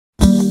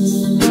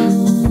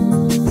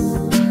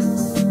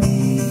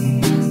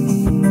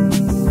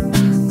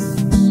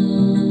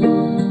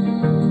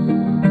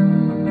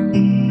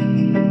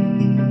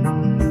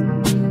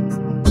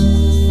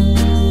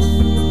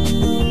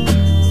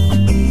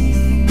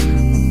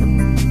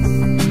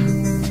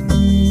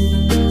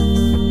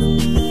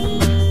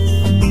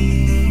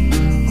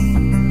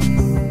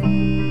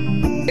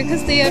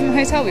the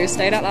hotel we were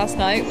staying at last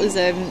night was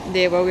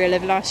near where we were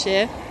living last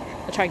year.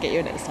 I'll try and get you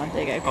in it this time.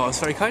 There you go. Oh, it's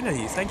very kind of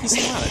you. Thank you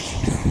so much.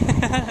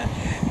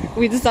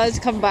 We decided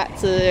to come back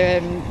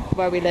to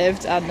where we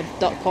lived and the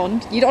duck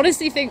pond. You'd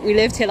honestly think we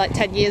lived here like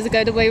 10 years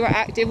ago the way we're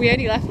acting. We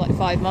only left like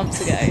 5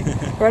 months ago.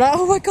 We're like,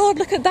 oh my god,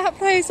 look at that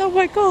place, oh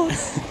my god.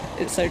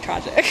 It's so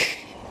tragic.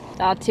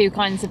 There are two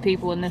kinds of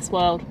people in this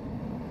world.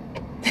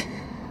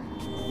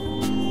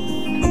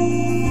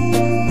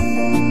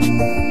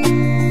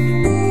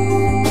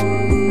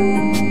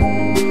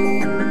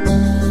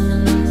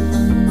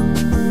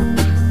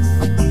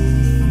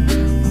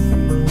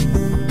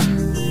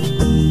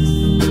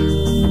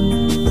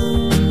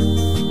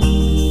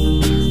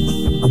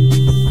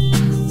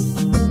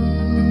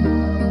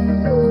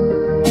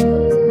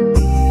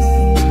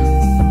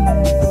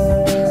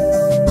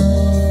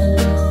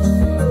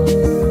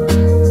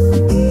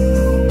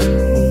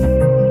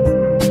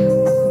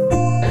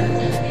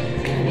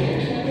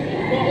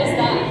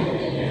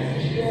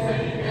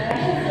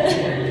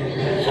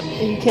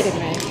 Are you kidding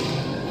me?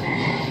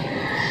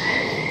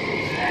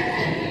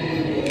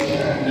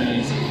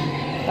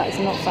 That is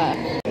not fair.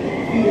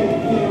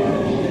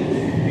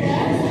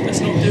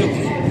 Let's not do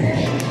it.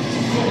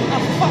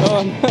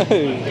 Oh no!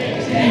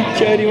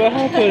 Jodie, what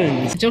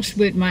happened? Josh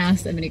whipped my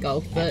ass at mini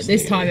golf, but absolutely.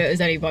 This time it was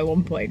only by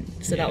 1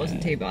 point, so that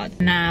wasn't too bad.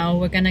 Now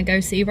we're gonna go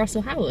see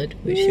Russell Howard,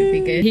 which should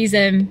be good. He's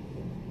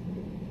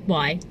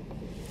why?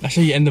 I'll show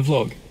you end the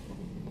vlog.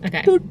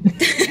 Okay.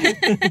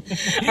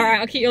 Alright,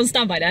 I'll keep you on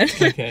standby then.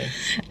 Okay.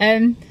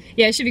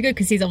 Yeah, it should be good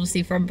because he's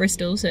obviously from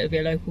Bristol, so it'll be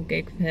a local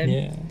gig for him.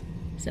 Yeah.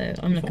 So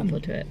I'm looking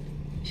forward to it.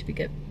 It should be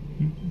good.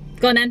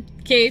 Go on then,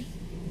 cue.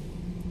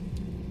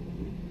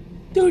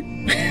 Dude.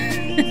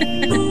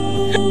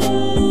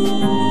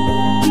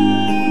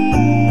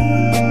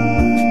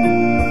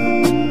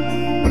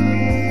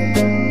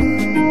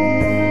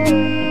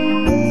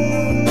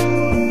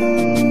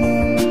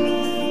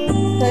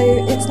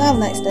 It's now the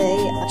next day.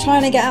 I'm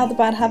trying to get out of the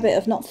bad habit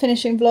of not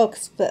finishing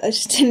vlogs, but I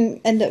just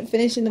didn't end up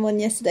finishing the one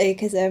yesterday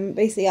because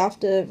basically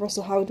after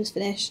Russell Howard was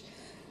finished,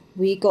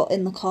 we got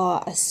in the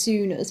car as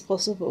soon as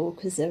possible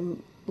because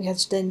we had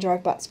to then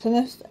drive back to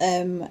Plymouth,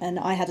 and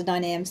I had a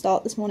 9 AM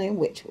start this morning,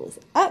 which was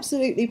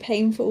absolutely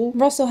painful.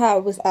 Russell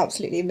Howard was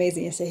absolutely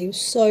amazing yesterday. He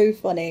was so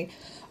funny.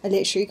 I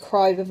literally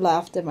cried with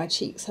laughter. My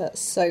cheeks hurt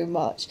so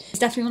much. He's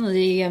definitely one of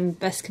the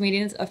best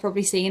comedians I've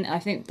probably seen. I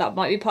think that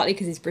might be partly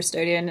because he's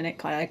Bristolian and I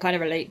kind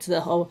of relate to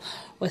the whole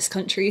West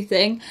Country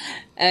thing.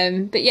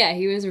 But yeah,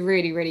 he was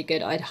really, really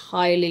good. I'd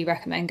highly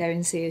recommend going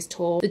and see his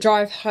tour. The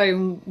drive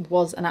home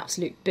was an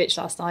absolute bitch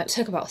last night. It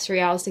took about 3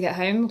 hours to get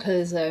home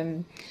because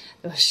there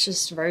was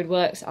just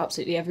roadworks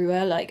absolutely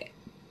everywhere. Like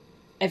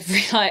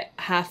every like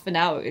half an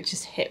hour it would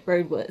just hit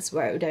roadworks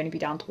where it would only be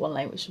down to one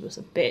lane, which was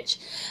a bitch.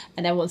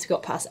 And then once we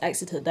got past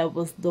Exeter, there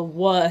was the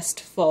worst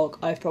fog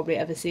I've probably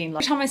ever seen.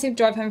 Like, every time I seem to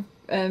drive home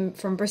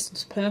from Bristol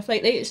to Plymouth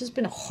lately, it's just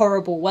been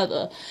horrible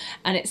weather.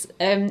 And it's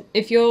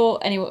if you're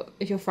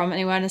from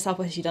anywhere in the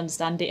southwest, you'd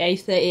understand the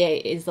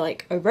A38 is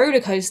like a roller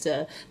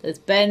coaster. There's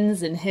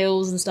bends and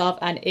hills and stuff,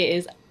 and it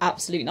is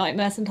absolute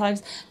nightmare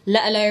sometimes,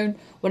 let alone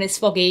when it's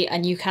foggy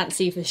and you can't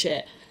see for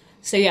shit.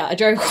 So yeah, I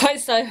drove quite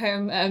slow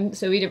home,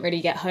 so we didn't really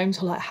get home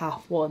till like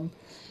 1:30,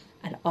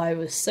 and I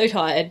was so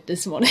tired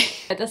this morning.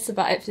 That's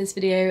about it for this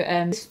video.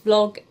 This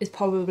vlog is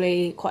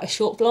probably quite a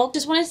short vlog.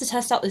 Just wanted to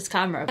test out this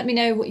camera. Let me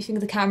know what you think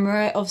of the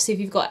camera. Obviously,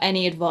 if you've got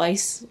any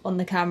advice on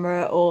the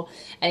camera or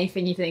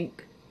anything you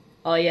think,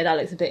 oh yeah, that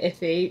looks a bit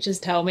iffy,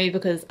 just tell me,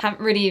 because I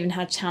haven't really even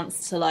had a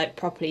chance to like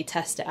properly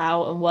test it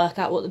out and work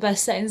out what the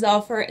best settings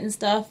are for it and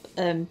stuff.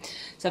 So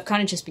I've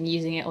kind of just been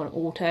using it on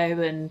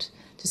auto and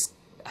just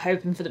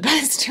hoping for the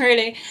best,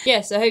 really.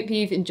 Yeah, so I hope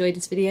you've enjoyed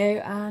this video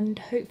and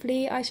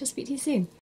hopefully I shall speak to you soon.